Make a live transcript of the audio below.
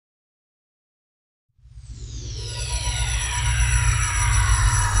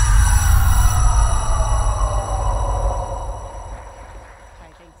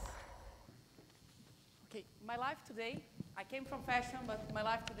life today, I came from fashion, but my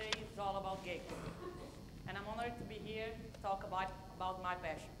life today is all about games. And I'm honored to be here to talk about my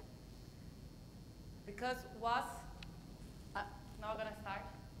passion. Because now I'm gonna start.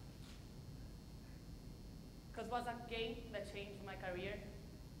 Because it was a game that changed my career.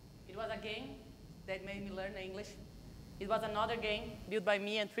 It was a game that made me learn English. It was another game built by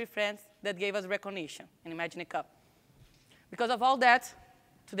me and 3 friends that gave us recognition in Imagine a Cup. Because of all that,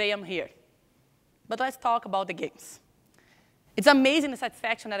 today I'm here. But let's talk about the games. It's amazing the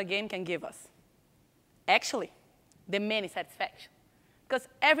satisfaction that a game can give us. Actually, the many satisfaction. Because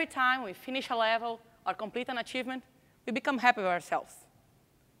every time we finish a level or complete an achievement, we become happy with ourselves.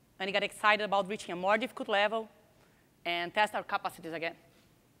 And we get excited about reaching a more difficult level and test our capacities again.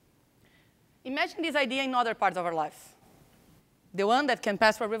 Imagine this idea in other parts of our lives. The one that can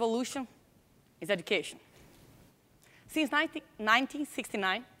pass for a revolution is education. Since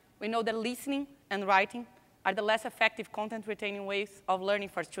 1969, we know that listening and writing are the less effective content-retaining ways of learning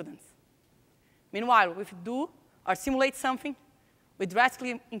for students. Meanwhile, if we do or simulate something, we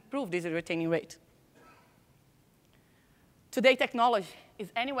drastically improve this retaining rate. Today, technology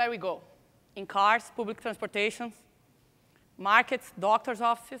is anywhere we go, in cars, public transportation, markets, doctors'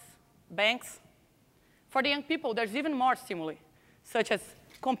 offices, banks. For the young people, there's even more stimuli, such as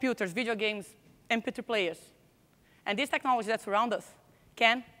computers, video games, MP3 players. And these technologies that surround us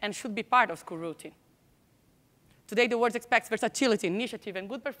can and should be part of school routine. Today, the world expects versatility, initiative, and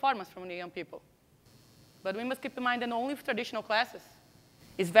good performance from the young people. But we must keep in mind that only with traditional classes,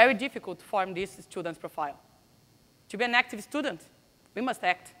 it's very difficult to form this student's profile. To be an active student, we must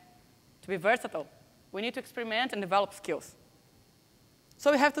act. To be versatile, we need to experiment and develop skills.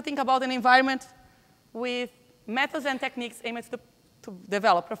 So we have to think about an environment with methods and techniques aimed to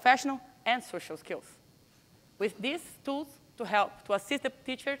develop professional and social skills. With these tools to help, to assist the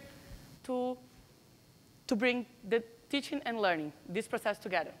teacher to bring the teaching and learning, this process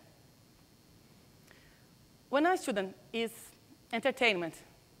together. When a student is entertainment,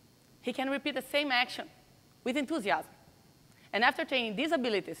 he can repeat the same action with enthusiasm. And after training these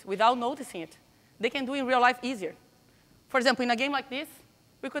abilities without noticing it, they can do in real life easier. For example, in a game like this,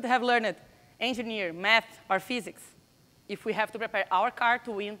 we could have learned engineer, math, or physics if we have to prepare our car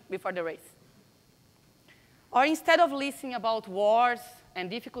to win before the race. Or instead of listening about wars and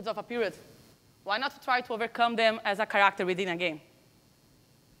difficulties of a period, why not try to overcome them as a character within a game?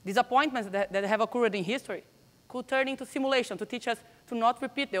 Disappointments that have occurred in history could turn into simulation to teach us to not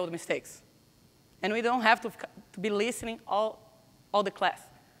repeat the old mistakes. And we don't have to be listening all the class.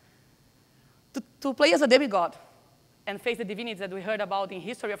 To play as a demigod and face the divinities that we heard about in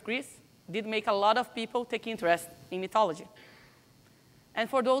history of Greece did make a lot of people take interest in mythology. And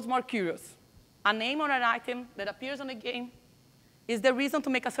for those more curious, a name or an item that appears on the game is the reason to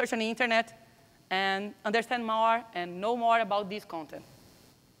make a search on the internet and understand more and know more about this content.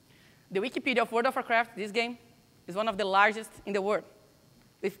 The Wikipedia of World of Warcraft, this game, is one of the largest in the world,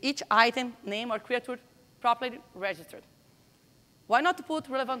 with each item, name, or creature properly registered. Why not put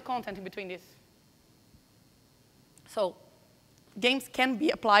relevant content in between this? So games can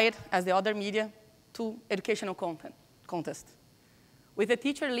be applied as the other media to educational contests, with the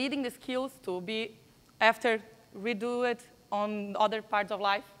teacher leading the skills to be after redo it on other parts of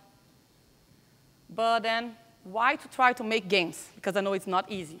life. But then, why to try to make games? Because I know it's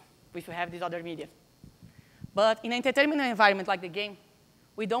not easy if you have these other media. But in an entertainment environment like the game,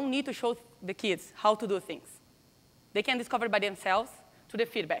 we don't need to show the kids how to do things. They can discover by themselves through the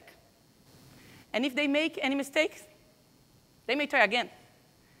feedback. And if they make any mistakes, they may try again.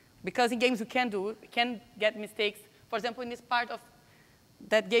 Because in games we can get mistakes. For example, in this part of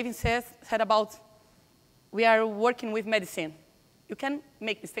that Gavin said about we are working with medicine. You can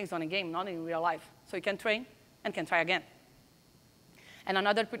make mistakes on a game, not in real life. So you can train and can try again. And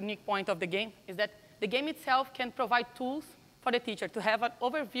another unique point of the game is that the game itself can provide tools for the teacher to have an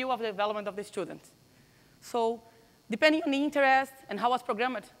overview of the development of the students. So depending on the interest and how it's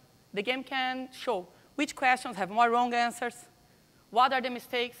programmed, the game can show which questions have more wrong answers, what are the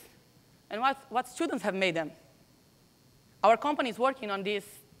mistakes, and what students have made them. Our company is working on this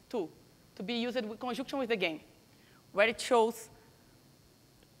tool to be used in conjunction with the game, where it shows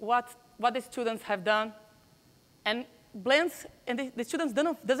what the students have done and blends, and the students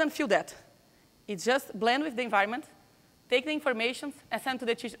doesn't feel that. It just blends with the environment, take the information, and send to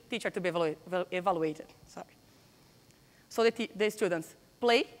the teacher to be evaluated. Sorry. So the students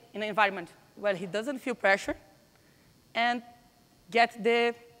play in an environment where he doesn't feel pressure and get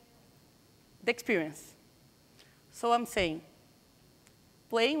the experience. So I'm saying,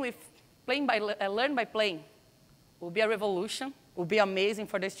 learn by playing will be a revolution, will be amazing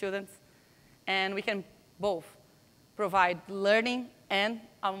for the students, and we can both provide learning and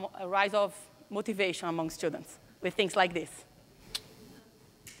a rise of motivation among students with things like this.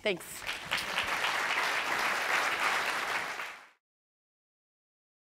 Thanks.